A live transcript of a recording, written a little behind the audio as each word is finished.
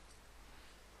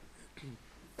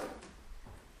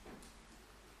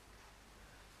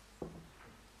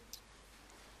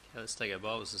Let's take our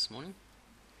Bibles this morning.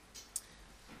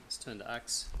 Let's turn to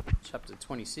Acts chapter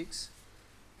 26.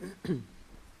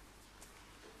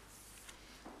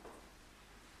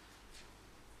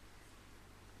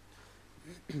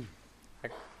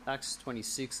 Acts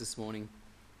 26 this morning.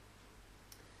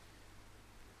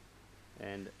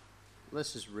 And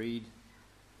let's just read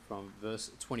from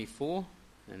verse 24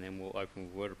 and then we'll open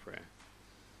with a word of prayer.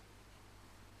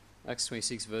 Acts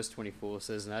 26 verse 24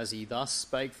 says, "And as he thus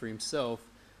spake for himself,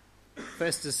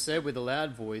 Festus said with a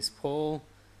loud voice, Paul,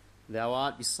 thou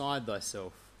art beside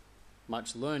thyself.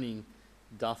 Much learning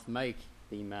doth make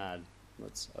thee mad."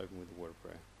 Let's open with a word of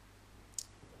prayer.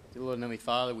 Dear Lord and Heavenly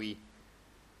Father, we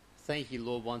thank you,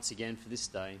 Lord, once again for this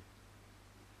day.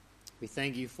 We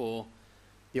thank you for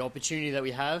the opportunity that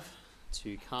we have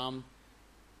to come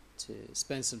to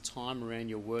spend some time around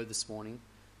your word this morning.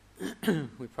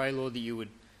 We pray, Lord, that you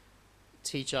would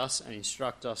teach us and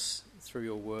instruct us through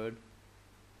your word,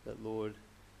 that, Lord,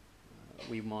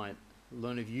 we might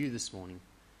learn of you this morning.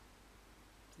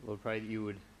 Lord, pray that you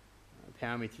would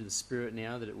empower me through the Spirit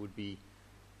now, that it would be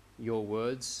your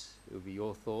words, it would be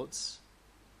your thoughts,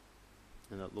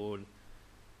 and that, Lord,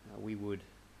 we would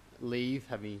leave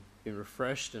having been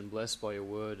refreshed and blessed by your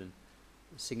word and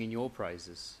singing your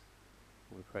praises.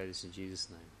 We pray this in Jesus'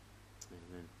 name.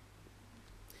 Amen.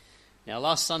 Now,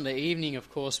 last Sunday evening, of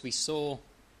course, we saw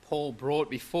Paul brought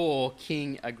before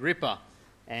King Agrippa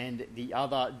and the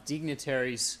other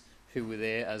dignitaries who were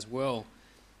there as well.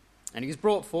 And he was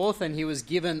brought forth and he was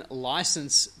given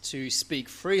license to speak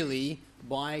freely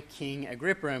by King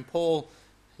Agrippa. And Paul,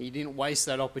 he didn't waste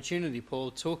that opportunity.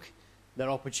 Paul took that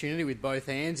opportunity with both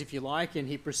hands, if you like, and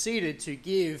he proceeded to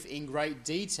give in great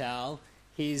detail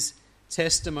his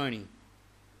testimony.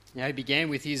 Now, he began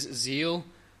with his zeal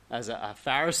as a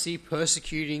Pharisee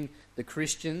persecuting the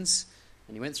Christians,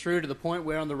 and he went through to the point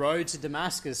where on the road to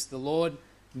Damascus the Lord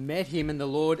met him and the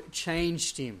Lord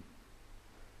changed him.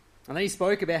 And then he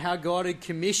spoke about how God had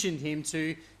commissioned him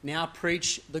to now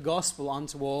preach the gospel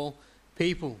unto all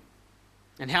people,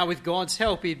 and how with God's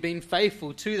help he had been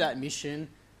faithful to that mission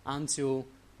until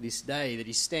this day that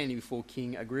he's standing before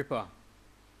King Agrippa.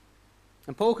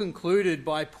 And Paul concluded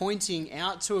by pointing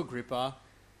out to Agrippa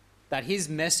that his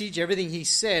message, everything he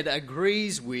said,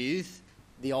 agrees with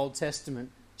the Old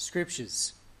Testament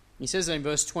scriptures. He says in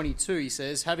verse 22, he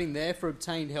says, "Having therefore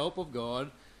obtained help of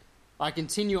God, I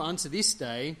continue unto this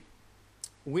day,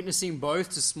 witnessing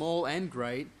both to small and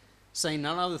great, saying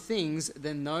none other things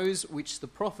than those which the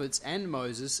prophets and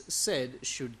Moses said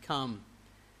should come,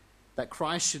 that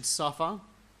Christ should suffer,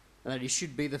 and that he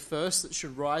should be the first that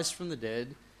should rise from the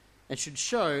dead, and should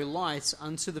show light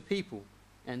unto the people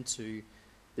and to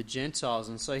the Gentiles."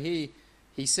 And so he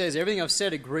says everything I've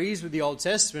said agrees with the Old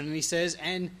Testament, and he says,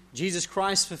 and Jesus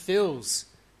Christ fulfills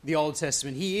the Old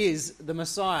Testament. He is the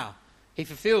Messiah. He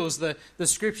fulfills the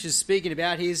scriptures speaking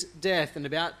about his death and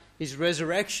about his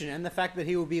resurrection and the fact that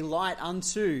he will be light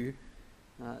unto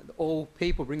all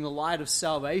people, bring the light of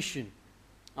salvation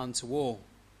unto all.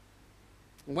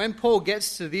 When Paul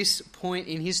gets to this point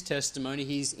in his testimony,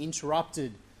 he's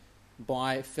interrupted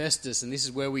by Festus, and this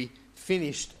is where we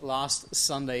finished last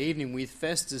Sunday evening, with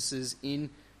Festus's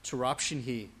interruption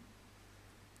here.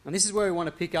 And this is where we want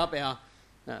to pick up our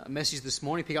message this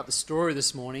morning, pick up the story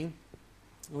this morning.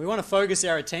 And we want to focus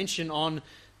our attention on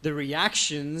the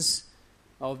reactions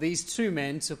of these two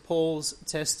men to Paul's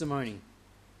testimony.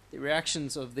 The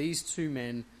reactions of these two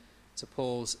men to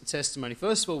Paul's testimony.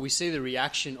 First of all, we see the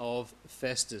reaction of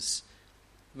Festus.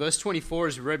 Verse 24,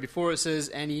 as we read before, it says,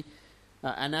 And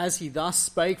as he thus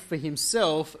spake for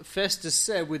himself, Festus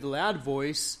said with a loud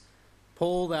voice,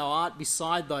 Paul, thou art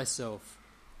beside thyself.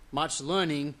 Much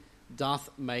learning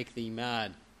doth make thee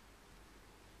mad.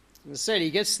 As I said, he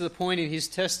gets to the point in his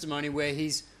testimony where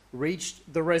he's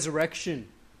reached the resurrection.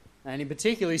 And in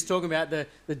particular, he's talking about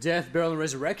the death, burial, and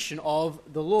resurrection of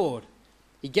the Lord.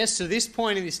 He gets to this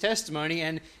point in his testimony,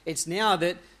 and it's now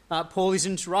that Paul is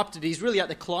interrupted. He's really at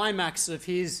the climax of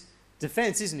his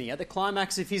defense, isn't he? At the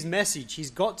climax of his message.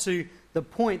 He's got to the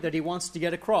point that he wants to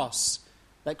get across.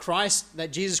 That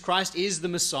Jesus Christ is the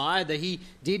Messiah, that he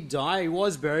did die, he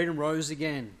was buried, and rose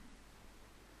again.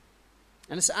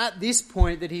 And it's at this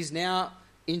point that he's now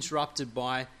interrupted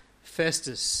by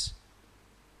Festus.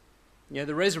 You know,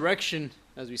 the resurrection,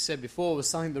 as we said before, was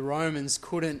something the Romans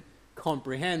couldn't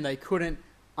comprehend. They couldn't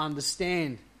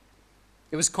understand.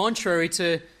 It was contrary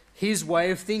to his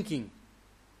way of thinking.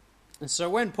 And so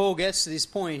when Paul gets to this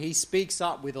point, he speaks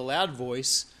up with a loud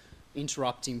voice,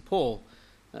 interrupting Paul.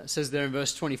 It says there in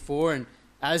verse 24, "And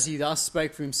as he thus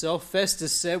spake for himself,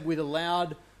 Festus said with a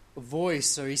loud voice."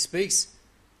 So he speaks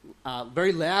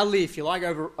very loudly, if you like,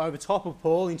 over top of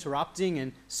Paul, interrupting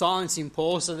and silencing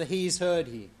Paul so that he is heard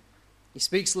here. He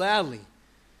speaks loudly.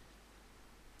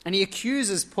 And he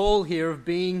accuses Paul here of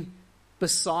being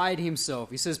beside himself.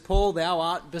 He says, Paul, thou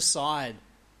art beside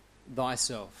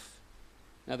thyself.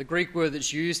 Now, the Greek word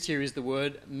that's used here is the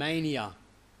word mania.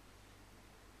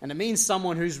 And it means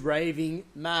someone who's raving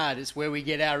mad. It's where we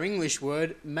get our English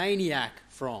word maniac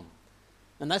from.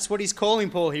 And that's what he's calling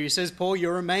Paul here. He says, Paul,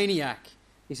 you're a maniac.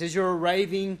 He says, you're a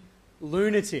raving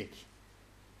lunatic.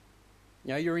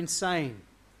 You're insane.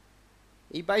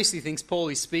 He basically thinks Paul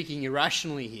is speaking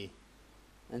irrationally here.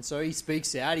 And so he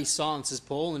speaks out, he silences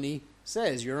Paul, and he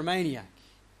says, you're a maniac.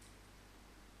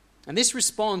 And this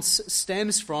response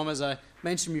stems from, as I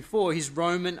mentioned before, his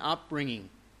Roman upbringing.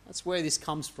 That's where this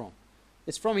comes from.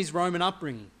 It's from his Roman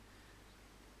upbringing.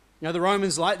 The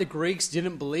Romans, like the Greeks,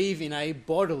 didn't believe in a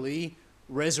bodily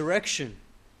resurrection.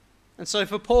 And so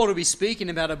for Paul to be speaking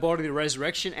about a bodily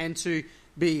resurrection and to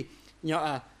be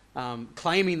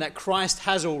claiming that Christ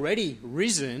has already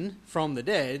risen from the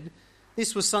dead,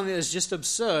 this was something that's just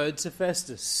absurd to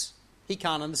Festus. He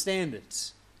can't understand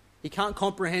it. He can't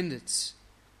comprehend it.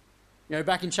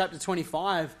 Back in chapter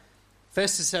 25,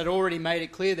 Festus had already made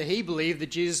it clear that he believed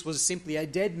that Jesus was simply a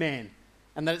dead man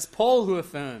and that it's Paul who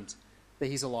affirmed that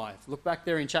he's alive. Look back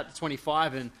there in chapter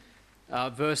 25 and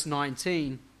verse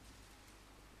 19.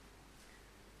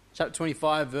 Chapter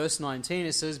 25, verse 19,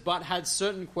 it says, but had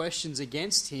certain questions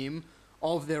against him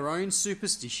of their own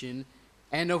superstition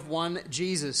and of one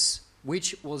Jesus,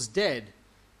 which was dead,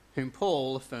 whom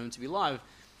Paul affirmed to be alive.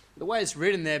 The way it's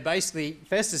written there, basically,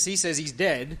 Festus, he says he's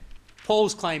dead.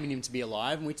 Paul's claiming him to be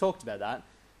alive, and we talked about that.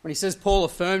 When he says Paul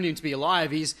affirmed him to be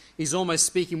alive, he's almost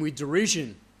speaking with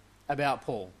derision about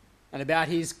Paul and about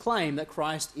his claim that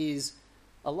Christ is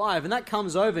alive. And that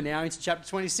comes over now into chapter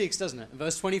 26, doesn't it? In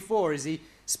verse 24, as he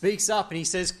speaks up and he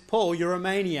says, Paul, you're a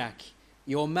maniac.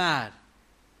 You're mad.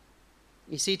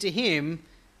 You see, to him,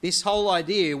 this whole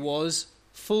idea was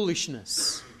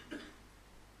foolishness.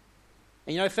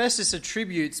 And Festus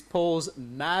attributes Paul's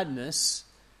madness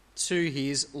to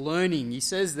his learning. He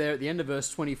says there at the end of verse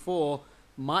 24,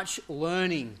 much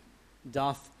learning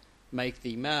doth make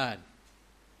thee mad.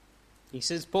 He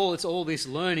says, Paul, it's all this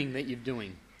learning that you're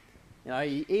doing.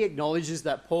 He acknowledges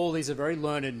that Paul is a very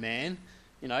learned man,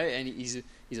 and he's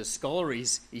a scholar.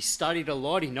 He's studied a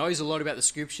lot. He knows a lot about the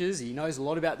scriptures. He knows a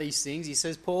lot about these things. He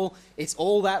says, Paul, it's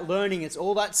all that learning, it's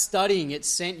all that studying, it's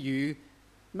sent you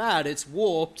mad. It's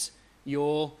warped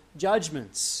your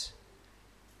judgments.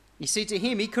 You see, to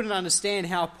him, he couldn't understand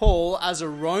how Paul, as a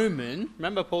Roman,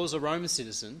 remember Paul's a Roman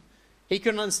citizen, he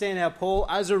couldn't understand how Paul,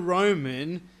 as a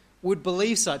Roman, would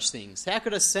believe such things. How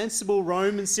could a sensible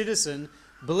Roman citizen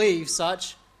believe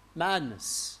such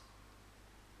madness?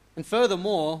 And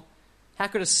furthermore, how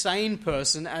could a sane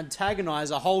person antagonize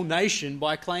a whole nation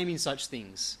by claiming such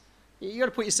things? You've got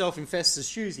to put yourself in Festus'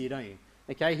 shoes here, don't you?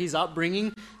 Okay, his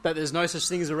upbringing, that there's no such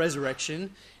thing as a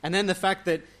resurrection, and then the fact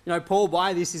that, Paul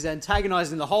by this is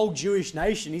antagonizing the whole Jewish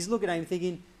nation. He's looking at him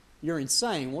thinking, you're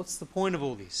insane. What's the point of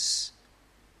all this?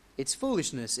 It's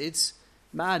foolishness. It's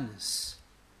madness.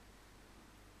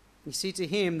 You see, to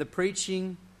him, the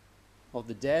preaching of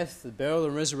the death, the burial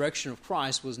and resurrection of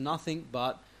Christ was nothing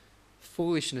but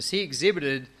foolishness. He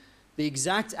exhibited the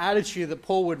exact attitude that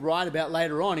Paul would write about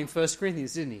later on in 1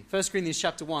 Corinthians, didn't he? 1 Corinthians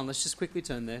chapter 1, let's just quickly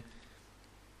turn there.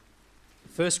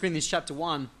 1 Corinthians chapter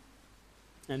 1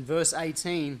 and verse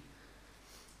 18.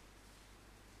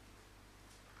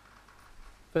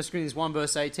 1 Corinthians 1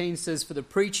 verse 18 says, for the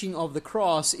preaching of the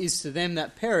cross is to them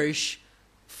that perish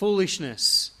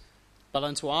foolishness, but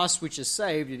unto us which are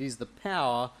saved it is the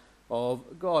power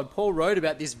of God. Paul wrote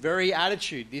about this very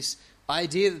attitude, this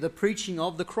idea that the preaching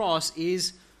of the cross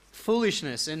is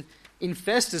foolishness. And in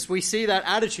Festus we see that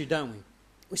attitude, don't we?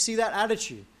 We see that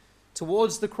attitude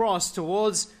towards the cross,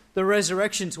 towards the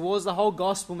resurrection, towards the whole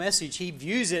gospel message. He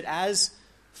views it as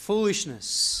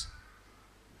foolishness.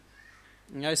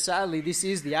 Sadly, this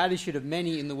is the attitude of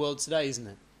many in the world today, isn't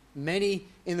it? Many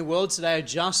in the world today are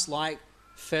just like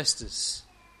Festus.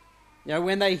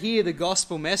 When they hear the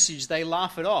gospel message, they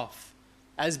laugh it off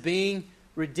as being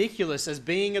ridiculous, as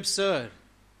being absurd,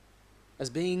 as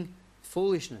being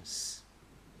foolishness.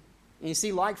 And you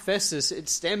see, like Festus, it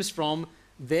stems from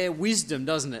their wisdom,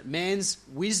 doesn't it? Man's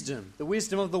wisdom, the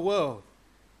wisdom of the world.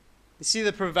 You see,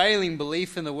 the prevailing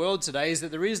belief in the world today is that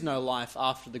there is no life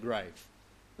after the grave.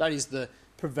 That is the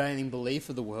prevailing belief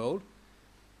of the world.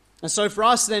 And so for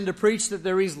us then to preach that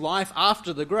there is life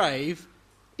after the grave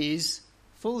is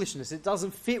foolishness. It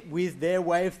doesn't fit with their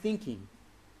way of thinking.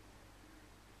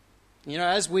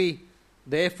 As we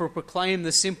therefore proclaim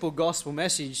the simple gospel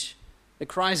message that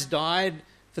Christ died,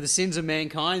 for the sins of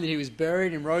mankind, that he was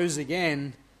buried and rose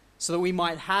again, so that we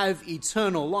might have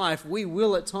eternal life, we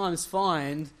will at times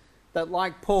find that,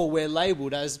 like Paul, we're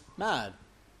labelled as mad.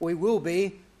 We will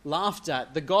be laughed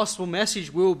at. The gospel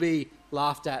message will be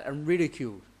laughed at and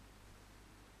ridiculed.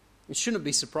 It shouldn't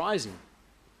be surprising.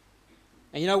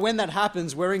 And when that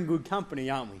happens, we're in good company,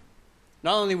 aren't we?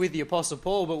 Not only with the Apostle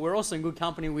Paul, but we're also in good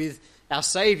company with our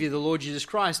Saviour, the Lord Jesus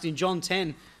Christ. In John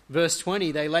 10, verse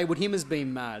 20, they labelled him as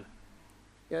being mad.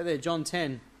 Go there, John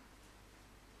 10.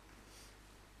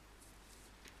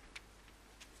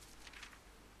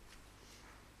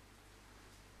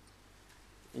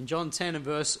 In John 10 and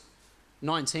verse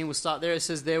 19, we'll start there. It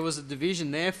says, "There was a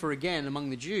division therefore again among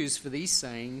the Jews for these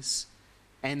sayings,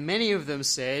 and many of them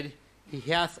said, He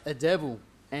hath a devil,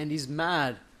 and is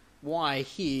mad. Why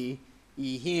hear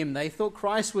ye him?" They thought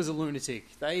Christ was a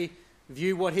lunatic. They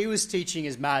viewed what he was teaching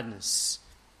as madness.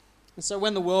 And so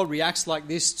when the world reacts like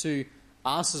this to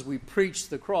us as we preach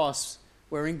the cross,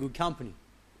 we're in good company.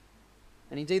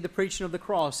 And indeed, the preaching of the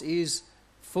cross is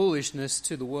foolishness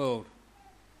to the world.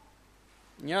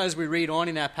 As we read on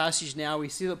in our passage now, we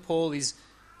see that Paul is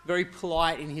very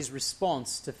polite in his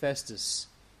response to Festus.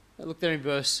 Look there in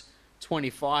verse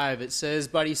 25. It says,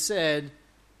 "But he said,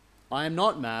 I am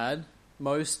not mad,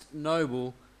 most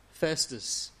noble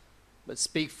Festus, but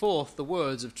speak forth the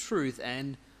words of truth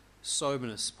and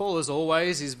soberness." Paul, as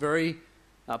always, is very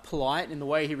polite in the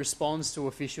way he responds to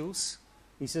officials.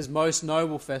 He says, "Most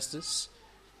noble Festus."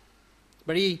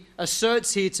 But he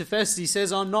asserts here to Festus, he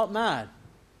says, "I'm not mad."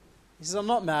 He says, "I'm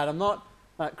not mad, I'm not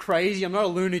crazy, I'm not a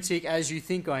lunatic as you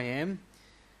think I am."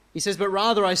 He says, "But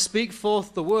rather I speak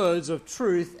forth the words of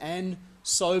truth and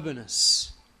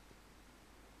soberness."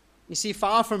 You see,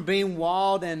 far from being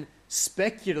wild and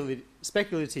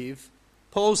speculative,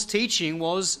 Paul's teaching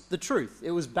was the truth.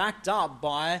 It was backed up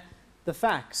by the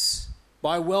facts,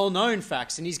 by well-known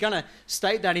facts. And he's going to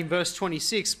state that in verse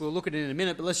 26. We'll look at it in a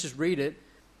minute, but let's just read it.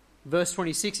 Verse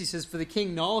 26, he says, "For the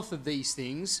king knoweth of these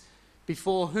things,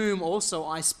 before whom also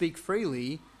I speak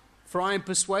freely, for I am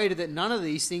persuaded that none of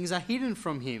these things are hidden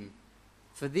from him.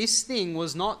 For this thing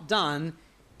was not done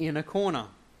in a corner."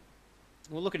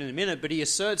 We'll look at it in a minute, but he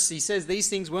says these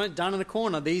things weren't done in a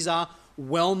corner. These are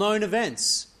well-known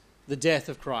events. The death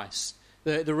of Christ.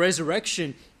 The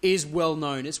resurrection is well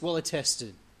known. It's well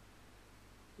attested.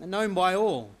 And known by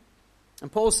all.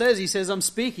 And Paul says, I'm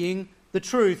speaking the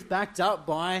truth backed up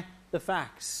by the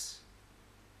facts.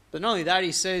 But not only that,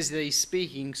 he says that he's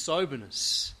speaking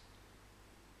soberness.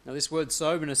 Now this word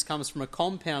soberness comes from a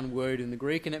compound word in the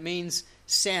Greek, and it means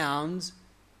sound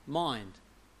mind.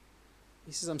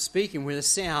 He says, I'm speaking with a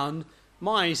sound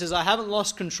mind. He says, I haven't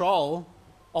lost control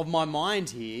of my mind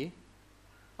here.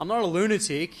 I'm not a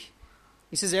lunatic.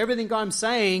 He says, everything I'm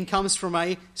saying comes from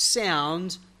a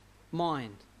sound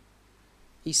mind.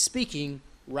 He's speaking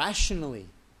rationally.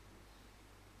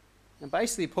 And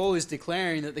basically, Paul is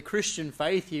declaring that the Christian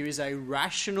faith here is a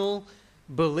rational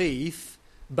belief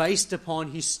based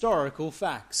upon historical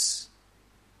facts.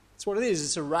 That's what it is.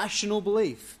 It's a rational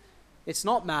belief. It's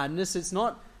not madness. It's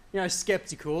not,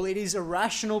 skeptical. It is a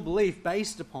rational belief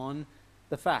based upon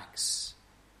the facts.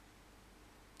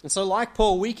 And so, like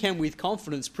Paul, we can with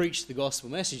confidence preach the gospel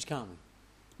message, can't we?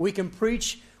 We can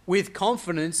preach with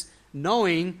confidence,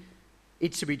 knowing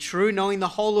it to be true, knowing the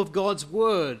whole of God's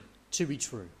word to be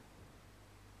true.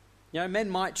 Men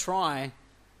might try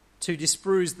to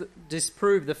disprove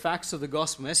the facts of the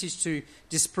gospel message, to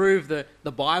disprove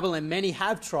the Bible, and many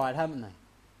have tried, haven't they?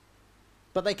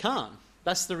 But they can't.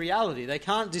 That's the reality. They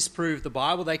can't disprove the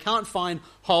Bible. They can't find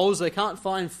holes. They can't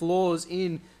find flaws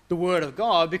in the Word of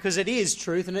God, because it is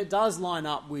truth and it does line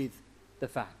up with the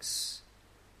facts.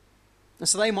 And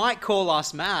so they might call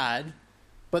us mad,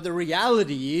 but the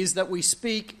reality is that we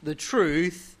speak the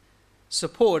truth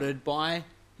supported by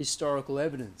historical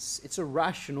evidence. It's a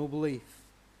rational belief.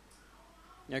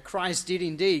 Christ did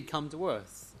indeed come to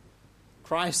earth.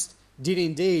 Christ did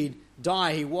indeed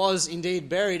die. He was indeed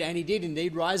buried, and he did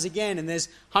indeed rise again. And there's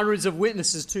hundreds of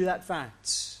witnesses to that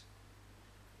fact.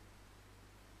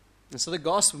 And so the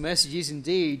gospel message is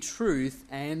indeed truth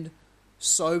and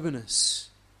soberness.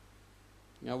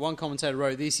 One commentator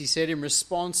wrote this. He said, in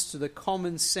response to the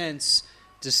common sense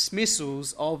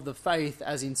dismissals of the faith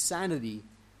as insanity,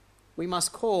 we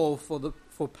must call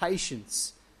for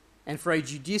patience and for a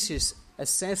judicious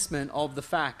assessment of the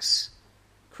facts.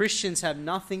 Christians have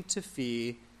nothing to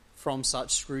fear from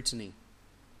such scrutiny.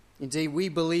 Indeed, we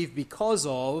believe because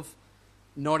of,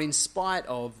 not in spite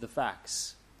of, the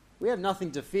facts. We have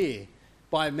nothing to fear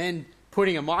by men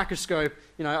putting a microscope,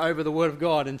 over the Word of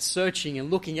God and searching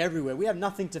and looking everywhere. We have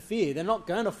nothing to fear. They're not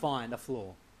going to find a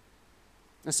flaw.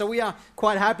 And so we are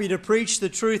quite happy to preach the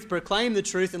truth, proclaim the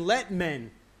truth, and let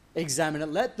men examine it.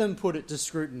 Let them put it to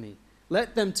scrutiny.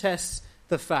 Let them test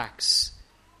the facts.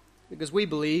 Because we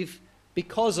believe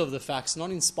because of the facts,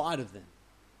 not in spite of them.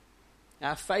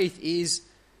 Our faith is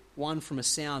one from a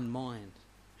sound mind.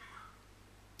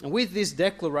 And with this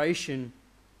declaration,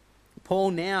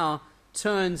 Paul now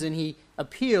turns and he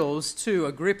appeals to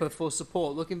Agrippa for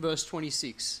support. Look in verse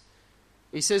 26.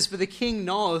 He says, "For the king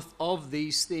knoweth of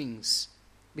these things,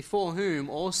 before whom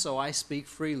also I speak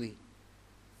freely.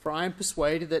 For I am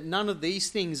persuaded that none of these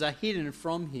things are hidden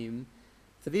from him,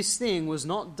 for this thing was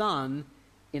not done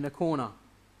in a corner."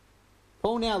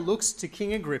 Paul now looks to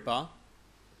King Agrippa,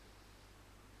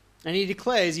 and he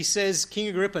declares, he says, King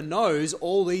Agrippa knows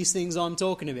all these things I'm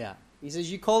talking about. He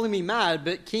says, you're calling me mad,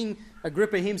 but King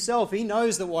Agrippa himself, he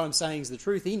knows that what I'm saying is the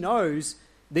truth. He knows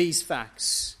these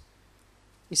facts.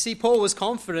 You see, Paul was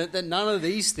confident that none of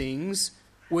these things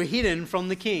were hidden from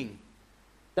the king.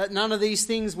 That none of these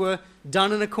things were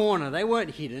done in a corner. They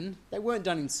weren't hidden. They weren't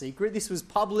done in secret. This was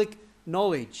public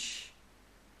knowledge.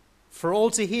 For all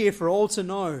to hear, for all to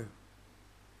know.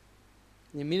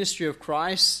 The ministry of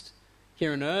Christ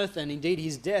here on earth, and indeed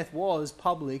his death, was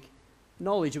public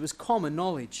knowledge. It was common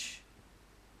knowledge.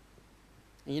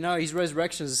 And you know, his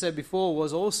resurrection, as I said before,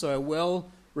 was also a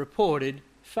well-reported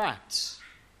fact.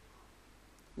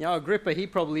 You know, Agrippa, he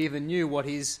probably even knew what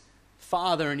his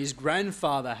father and his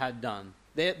grandfather had done.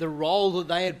 The role that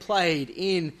they had played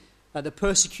in the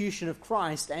persecution of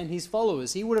Christ and his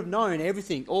followers. He would have known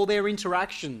everything, all their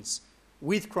interactions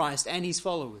with Christ and his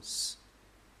followers.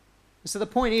 So the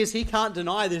point is, he can't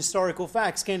deny the historical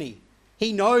facts, can he?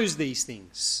 He knows these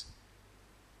things.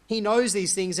 He knows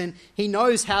these things, and he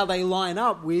knows how they line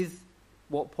up with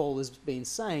what Paul has been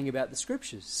saying about the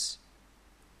Scriptures.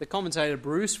 The commentator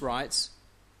Bruce writes,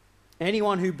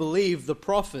 anyone who believed the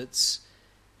prophets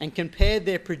and compared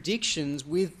their predictions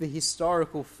with the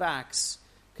historical facts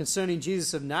concerning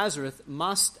Jesus of Nazareth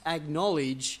must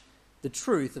acknowledge the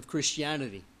truth of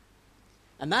Christianity.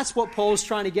 And that's what Paul's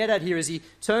trying to get at here as he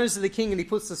turns to the king and he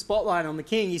puts the spotlight on the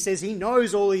king. He says he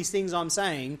knows all these things I'm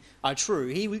saying are true.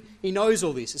 He knows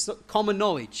all this. It's not common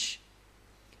knowledge.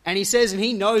 And he says, and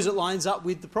he knows it lines up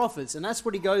with the prophets. And that's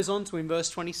what he goes on to in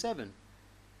verse 27.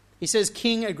 He says,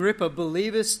 King Agrippa,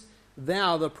 believest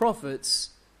thou the prophets?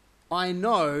 I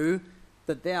know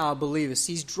that thou believest.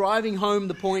 He's driving home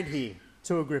the point here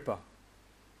to Agrippa.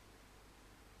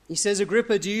 He says,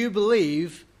 Agrippa, do you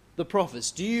believe the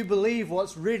prophets? Do you believe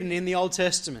what's written in the Old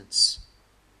Testaments?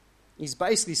 He's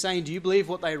basically saying, do you believe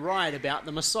what they write about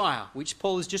the Messiah, which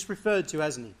Paul has just referred to,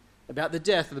 hasn't he? About the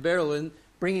death, the burial, and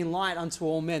bringing light unto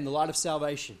all men, the light of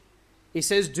salvation. He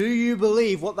says, do you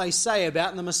believe what they say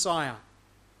about the Messiah?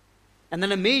 And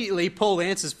then immediately Paul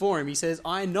answers for him. He says,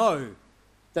 I know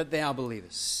that thou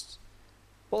believest.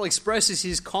 Paul expresses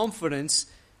his confidence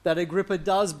that Agrippa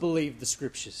does believe the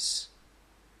Scriptures.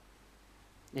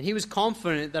 And he was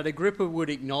confident that Agrippa would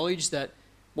acknowledge that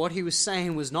what he was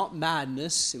saying was not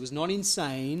madness, it was not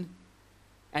insane.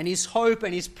 And his hope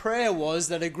and his prayer was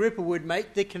that Agrippa would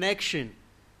make the connection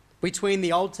between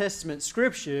the Old Testament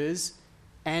Scriptures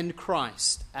and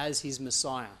Christ as his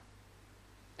Messiah.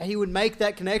 And he would make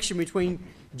that connection between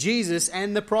Jesus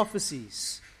and the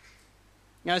prophecies.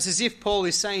 Now, it's as if Paul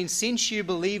is saying, since you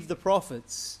believe the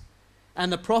prophets,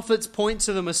 and the prophets point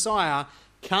to the Messiah,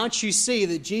 can't you see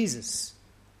that Jesus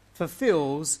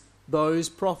fulfills those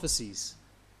prophecies?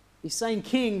 He's saying,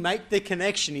 King, make the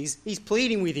connection. He's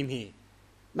pleading with him here.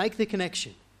 Make the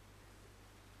connection.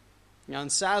 Now,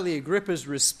 and sadly, Agrippa's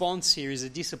response here is a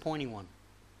disappointing one.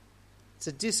 It's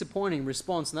a disappointing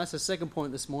response, and that's the second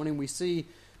point this morning. We see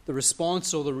the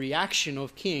response or the reaction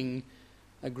of King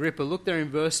Agrippa. Look there in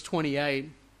verse 28.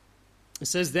 It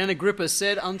says, Then Agrippa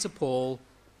said unto Paul,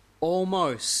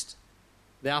 Almost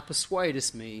thou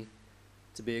persuadest me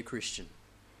to be a Christian.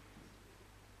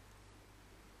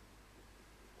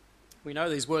 We know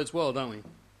these words well, don't we?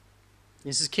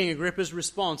 This is King Agrippa's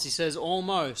response. He says,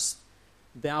 Almost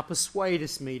thou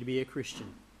persuadest me to be a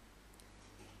Christian.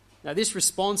 Now, this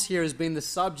response here has been the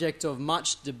subject of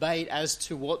much debate as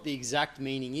to what the exact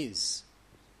meaning is.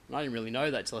 And I didn't really know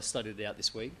that till I studied it out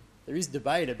this week. There is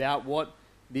debate about what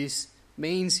this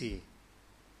means here.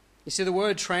 You see, the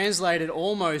word translated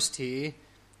almost here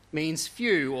means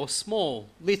few or small,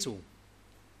 little.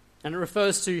 And it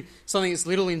refers to something that's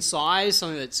little in size,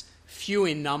 something that's few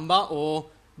in number, or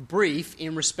brief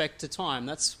in respect to time.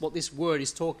 That's what this word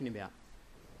is talking about.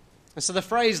 And so the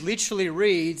phrase literally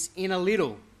reads, in a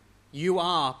little, you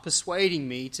are persuading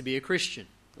me to be a Christian.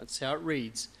 That's how it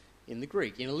reads in the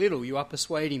Greek. In a little, you are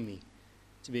persuading me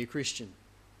to be a Christian.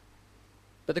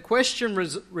 But the question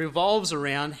revolves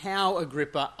around how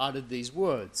Agrippa uttered these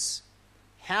words.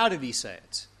 How did he say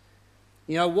it?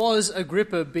 Was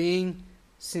Agrippa being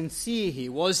sincere here?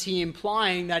 Was he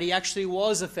implying that he actually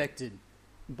was affected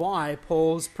by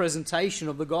Paul's presentation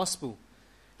of the gospel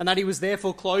and that he was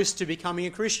therefore close to becoming a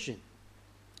Christian?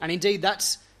 And indeed,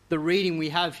 that's the reading we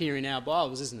have here in our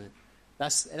Bibles, isn't it?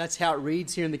 That's how it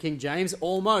reads here in the King James.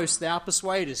 Almost thou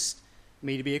persuadest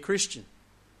me to be a Christian.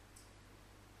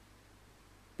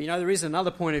 But there is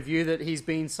another point of view that he's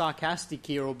being sarcastic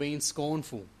here or being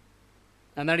scornful,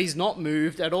 and that he's not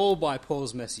moved at all by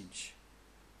Paul's message.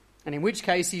 And in which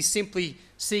case he's simply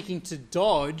seeking to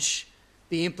dodge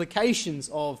the implications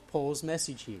of Paul's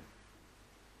message here.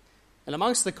 And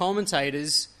amongst the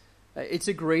commentators, it's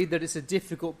agreed that it's a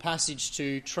difficult passage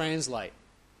to translate.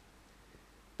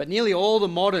 But nearly all the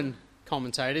modern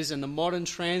commentators and the modern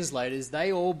translators,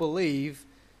 they all believe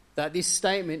that this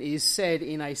statement is said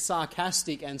in a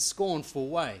sarcastic and scornful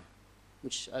way,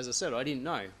 which, as I said, I didn't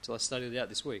know until I studied it out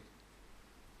this week.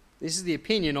 This is the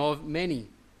opinion of many,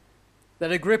 that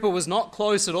Agrippa was not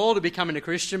close at all to becoming a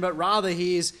Christian, but rather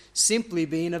he is simply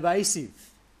being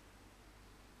evasive.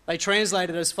 They translate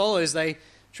it as follows. They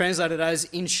translate it as,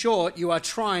 in short, you are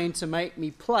trying to make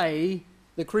me play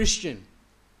the Christian.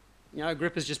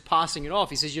 Agrippa's just passing it off.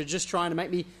 He says, you're just trying to make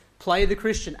me play the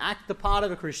Christian, act the part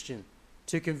of a Christian,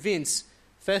 to convince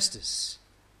Festus.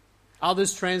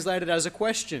 Others translate it as a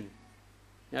question.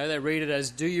 They read it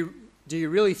as, do you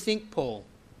really think, Paul,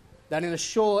 that in a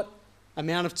short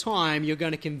amount of time you're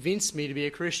going to convince me to be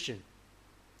a Christian?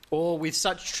 Or with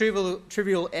such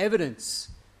trivial evidence,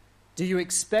 do you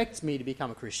expect me to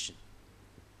become a Christian?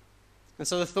 And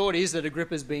so the thought is that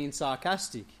Agrippa's being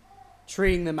sarcastic,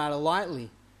 treating the matter lightly,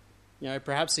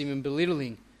 perhaps even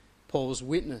belittling Paul's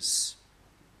witness.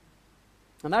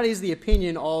 And that is the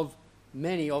opinion of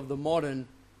many of the modern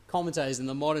commentators and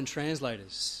the modern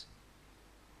translators.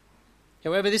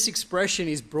 However, this expression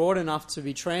is broad enough to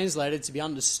be translated, to be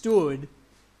understood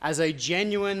as a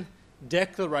genuine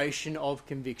declaration of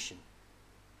conviction.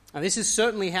 And this is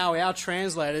certainly how our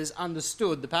translators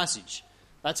understood the passage.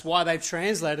 That's why they've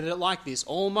translated it like this.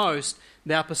 Almost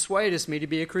thou persuadest me to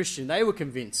be a Christian. They were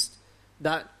convinced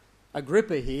that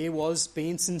Agrippa here was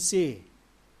being sincere.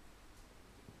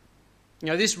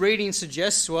 This reading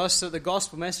suggests to us that the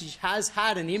gospel message has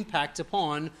had an impact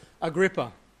upon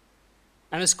Agrippa,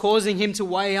 and it's causing him to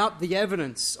weigh up the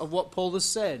evidence of what Paul has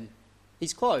said.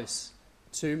 He's close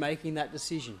to making that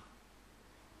decision.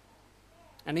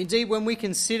 And indeed, when we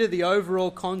consider the overall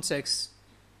context,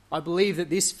 I believe that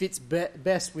this fits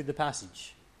best with the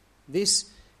passage.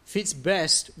 This fits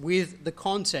best with the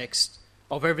context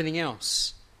of everything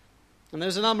else. And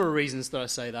there's a number of reasons that I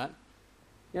say that.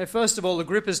 First of all,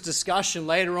 Agrippa's discussion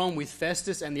later on with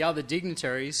Festus and the other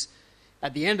dignitaries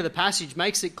at the end of the passage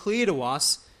makes it clear to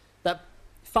us that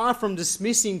far from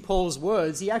dismissing Paul's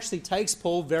words, he actually takes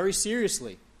Paul very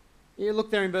seriously.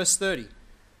 Look there in verse 30. It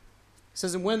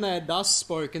says, and when they had thus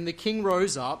spoken, the king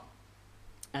rose up,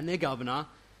 and their governor,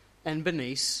 and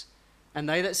Bernice, and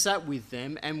they that sat with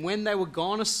them, and when they were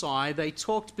gone aside, they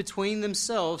talked between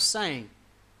themselves, saying,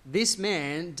 this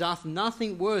man doth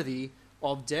nothing worthy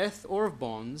of death or of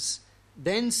bonds.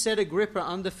 Then said Agrippa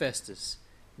unto Festus,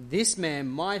 this man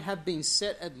might have been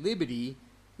set at liberty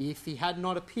if he had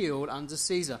not appealed unto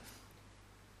Caesar.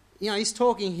 He's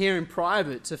talking here in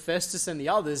private to Festus and the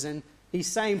others, and he's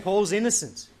saying Paul's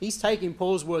innocent. He's taking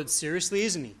Paul's words seriously,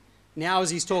 isn't he? Now as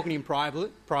he's talking in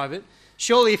private,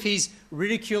 surely if he's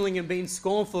ridiculing and being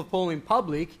scornful of Paul in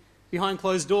public, behind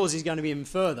closed doors he's going to be even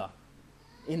further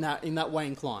in that way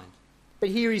inclined. But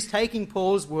here he's taking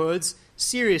Paul's words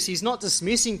serious. He's not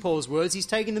dismissing Paul's words, he's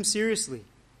taking them seriously.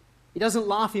 He doesn't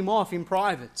laugh him off in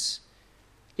private.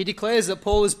 He declares that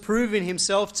Paul has proven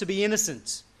himself to be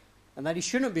innocent and that he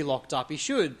shouldn't be locked up. He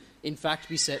should, in fact,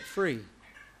 be set free.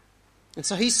 And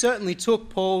so he certainly took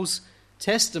Paul's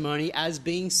testimony as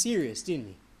being serious, didn't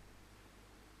he?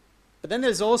 But then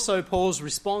there's also Paul's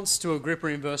response to Agrippa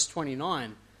in verse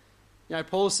 29.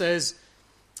 Paul says,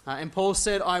 and Paul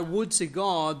said, I would to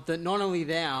God that not only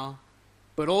thou,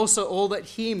 but also all that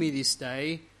hear me this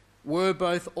day, were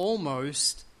both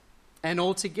almost and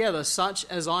altogether such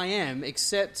as I am,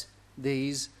 except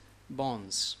these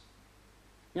bonds.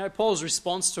 Paul's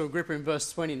response to Agrippa in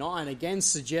verse 29 again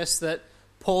suggests that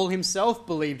Paul himself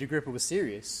believed Agrippa was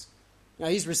serious.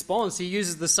 His response, he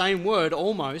uses the same word,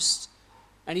 almost,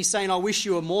 and he's saying, I wish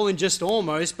you were more than just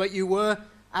almost, but you were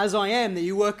as I am, that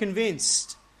you were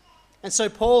convinced. And so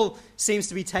Paul seems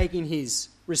to be taking his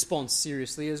response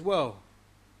seriously as well.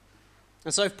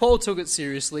 And so if Paul took it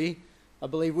seriously, I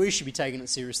believe we should be taking it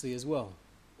seriously as well.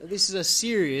 This is a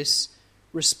serious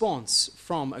response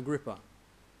from Agrippa.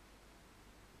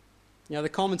 The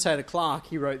commentator Clark,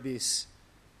 he wrote this.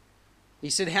 He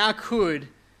said, "How could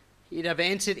it have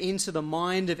entered into the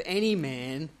mind of any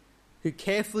man who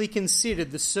carefully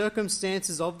considered the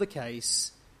circumstances of the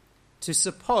case to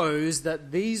suppose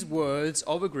that these words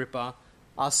of Agrippa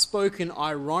are spoken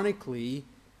ironically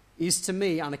is to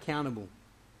me unaccountable.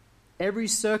 Every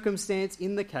circumstance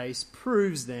in the case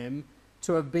proves them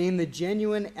to have been the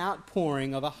genuine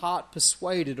outpouring of a heart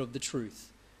persuaded of the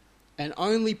truth, and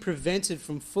only prevented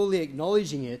from fully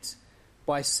acknowledging it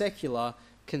by secular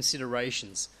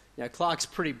considerations." Clark's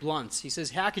pretty blunt. He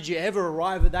says, how could you ever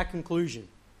arrive at that conclusion?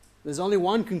 There's only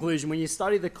one conclusion. When you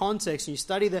study the context and you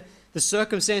study the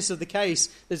circumstance of the case,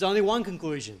 there's only one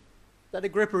conclusion, that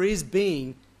Agrippa is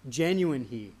being genuine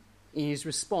here in his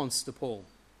response to Paul.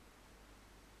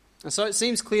 And so it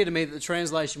seems clear to me that the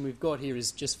translation we've got here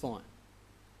is just fine,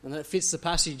 and that it fits the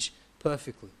passage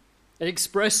perfectly. It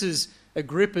expresses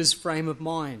Agrippa's frame of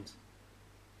mind.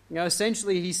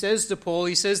 Essentially, he says to Paul,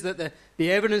 he says that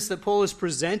the evidence that Paul has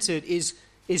presented is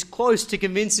close to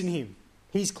convincing him.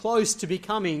 He's close to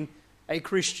becoming a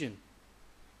Christian.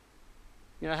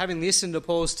 Having listened to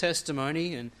Paul's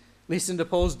testimony and listened to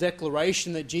Paul's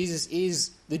declaration that Jesus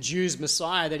is the Jews'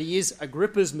 Messiah, that he is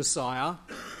Agrippa's Messiah,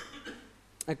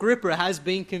 Agrippa has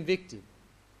been convicted.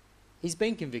 He's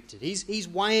been convicted. He's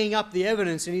weighing up the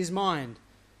evidence in his mind.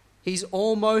 He's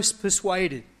almost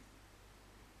persuaded.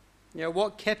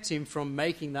 What kept him from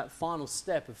making that final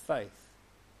step of faith?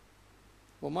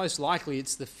 Well, most likely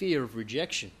it's the fear of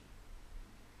rejection.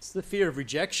 It's the fear of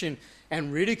rejection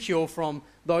and ridicule from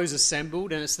those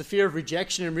assembled, and it's the fear of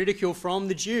rejection and ridicule from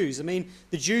the Jews.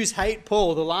 The Jews hate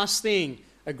Paul. The last thing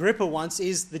Agrippa wants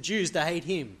is the Jews to hate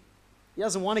him. He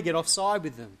doesn't want to get offside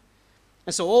with them.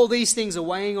 And so all these things are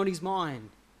weighing on his mind.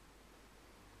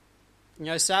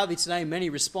 Sadly today many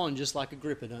respond just like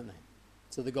Agrippa, don't they,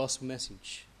 to the gospel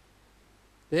message.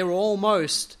 They're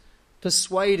almost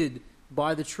persuaded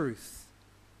by the truth,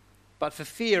 but for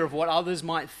fear of what others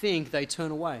might think, they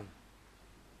turn away.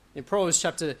 In Proverbs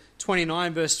chapter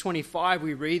 29, verse 25,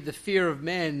 we read, "The fear of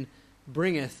men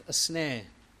bringeth a snare,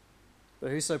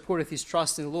 but whoso putteth his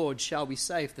trust in the Lord shall be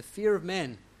safe." The fear of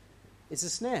men is a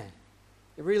snare.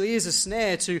 It really is a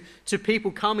snare to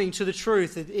people coming to the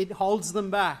truth. It holds them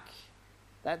back,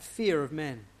 that fear of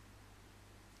men.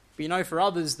 But for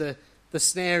others, the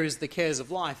snare is the cares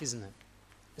of life, isn't it?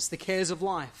 It's the cares of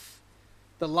life.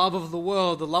 The love of the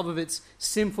world, the love of its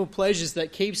sinful pleasures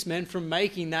that keeps men from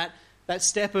making that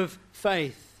step of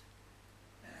faith.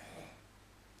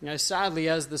 Sadly,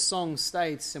 as the song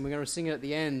states, and we're going to sing it at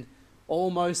the end,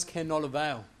 almost cannot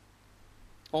avail.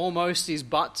 Almost is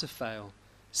but to fail.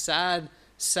 Sad,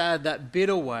 sad, that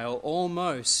bitter wail,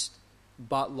 almost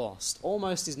but lost.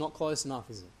 Almost is not close enough,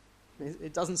 is it?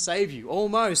 It doesn't save you.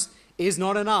 Almost is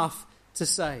not enough to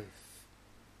save.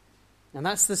 And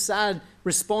that's the sad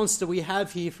response that we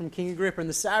have here from King Agrippa, and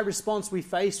the sad response we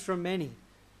face from many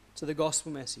to the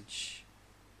gospel message.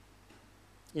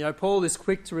 Paul is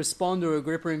quick to respond to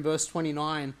Agrippa in verse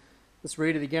 29. Let's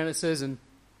read it again. It says, "And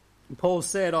Paul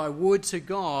said, I would to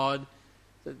God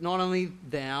that not only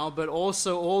thou, but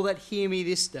also all that hear me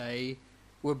this day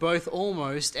were both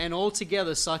almost and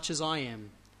altogether such as I am,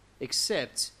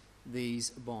 except these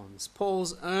bonds."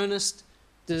 Paul's earnest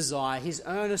desire, his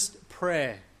earnest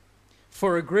prayer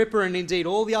for Agrippa and indeed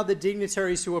all the other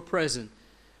dignitaries who were present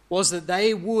was that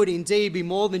they would indeed be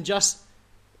more than just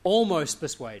almost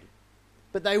persuaded,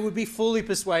 but they would be fully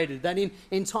persuaded, that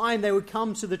in time they would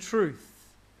come to the truth.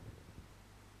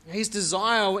 His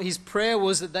desire, his prayer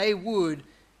was that they would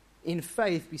in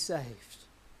faith be saved.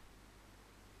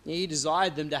 He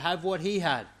desired them to have what he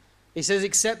had. He says,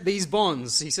 "Except these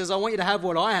bonds." He says, "I want you to have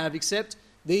what I have, except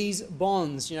these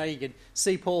bonds." You could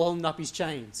see Paul holding up his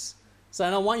chains,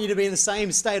 saying, "I want you to be in the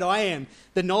same state I am.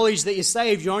 The knowledge that you're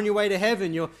saved, you're on your way to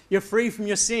heaven, you're free from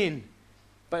your sin.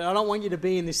 But I don't want you to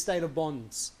be in this state of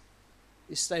bonds,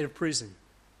 this state of prison."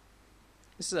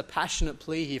 This is a passionate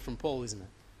plea here from Paul, isn't it?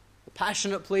 A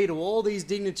passionate plea to all these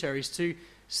dignitaries to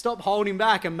stop holding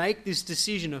back and make this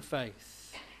decision of faith.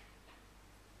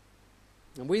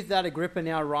 And with that, Agrippa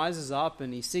now rises up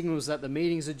and he signals that the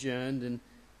meeting's adjourned, and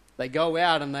they go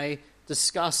out and they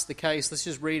discuss the case. Let's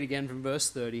just read again from verse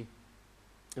 30.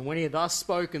 "And when he had thus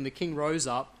spoken, the king rose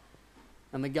up,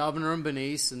 and the governor and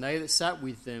Bernice, and they that sat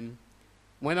with them.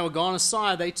 When they were gone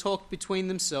aside, they talked between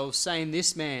themselves, saying,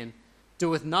 This man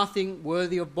doeth nothing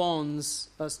worthy of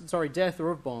death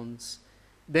or of bonds.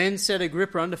 Then said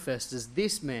Agrippa unto Festus,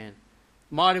 This man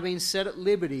might have been set at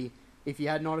liberty if he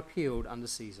had not appealed unto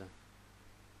Caesar."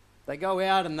 They go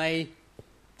out and they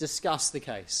discuss the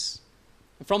case.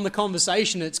 And from the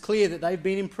conversation, it's clear that they've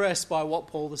been impressed by what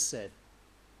Paul has said.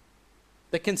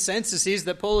 The consensus is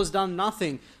that Paul has done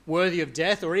nothing worthy of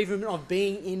death or even of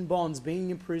being in bonds,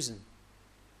 being in prison.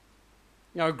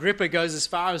 Agrippa goes as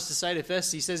far as to say to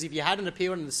Festus, he says, if you hadn't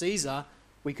appealed unto Caesar,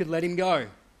 we could let him go.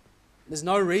 There's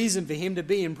no reason for him to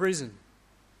be in prison.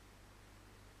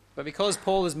 But because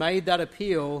Paul has made that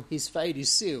appeal, his fate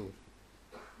is sealed.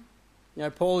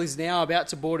 Paul is now about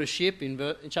to board a ship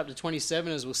in chapter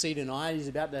 27, as we'll see tonight. He's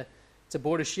about to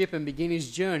board a ship and begin his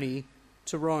journey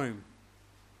to Rome.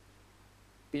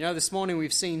 This morning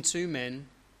we've seen two men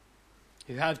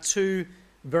who have two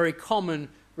very common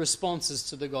responses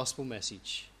to the gospel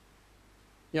message.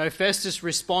 Festus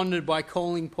responded by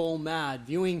calling Paul mad,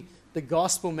 viewing the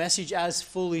gospel message as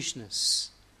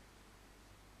foolishness.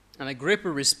 And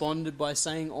Agrippa responded by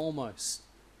saying almost,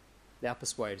 thou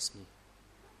persuadest me.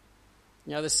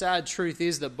 The sad truth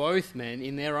is that both men,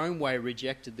 in their own way,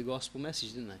 rejected the gospel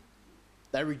message, didn't they?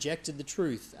 They rejected the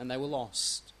truth and they were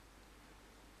lost.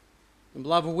 And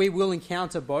beloved, we will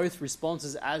encounter both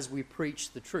responses as we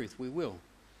preach the truth. We will.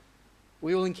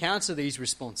 We will encounter these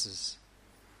responses.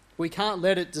 We can't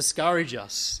let it discourage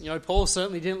us. Paul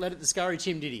certainly didn't let it discourage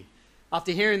him, did he?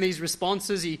 After hearing these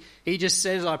responses, he just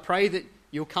says, I pray that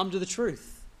you'll come to the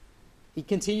truth. He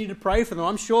continued to pray for them.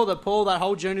 I'm sure that Paul, that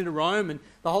whole journey to Rome, and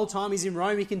the whole time he's in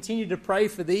Rome, he continued to pray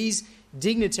for these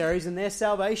dignitaries and their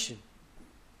salvation.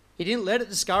 He didn't let it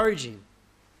discourage him.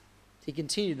 He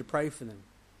continued to pray for them.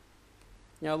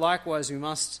 Likewise, we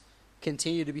must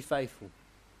continue to be faithful.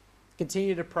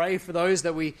 Continue to pray for those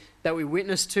that we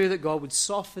witness to, that God would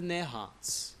soften their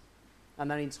hearts, and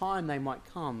that in time they might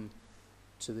come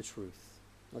to the truth.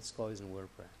 Let's close in a word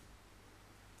of prayer.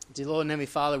 Dear Lord and Heavenly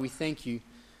Father, we thank you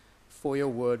for your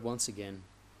word once again.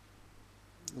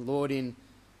 Lord, in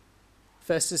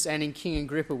Festus and in King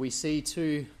Agrippa, we see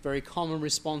two very common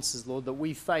responses, Lord, that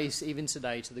we face even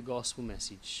today to the gospel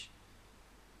message.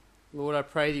 Lord, I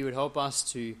pray that you would help us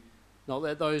to not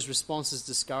let those responses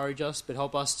discourage us, but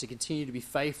help us to continue to be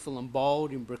faithful and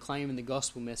bold in proclaiming the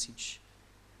gospel message.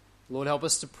 Lord, help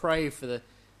us to pray for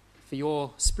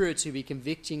your Spirit to be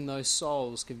convicting those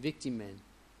souls, convicting men,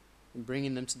 and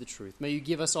bringing them to the truth. May you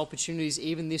give us opportunities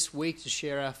even this week to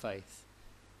share our faith.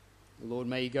 Lord,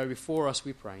 may you go before us,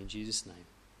 we pray, in Jesus' name.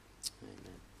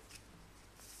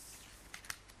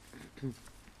 Amen.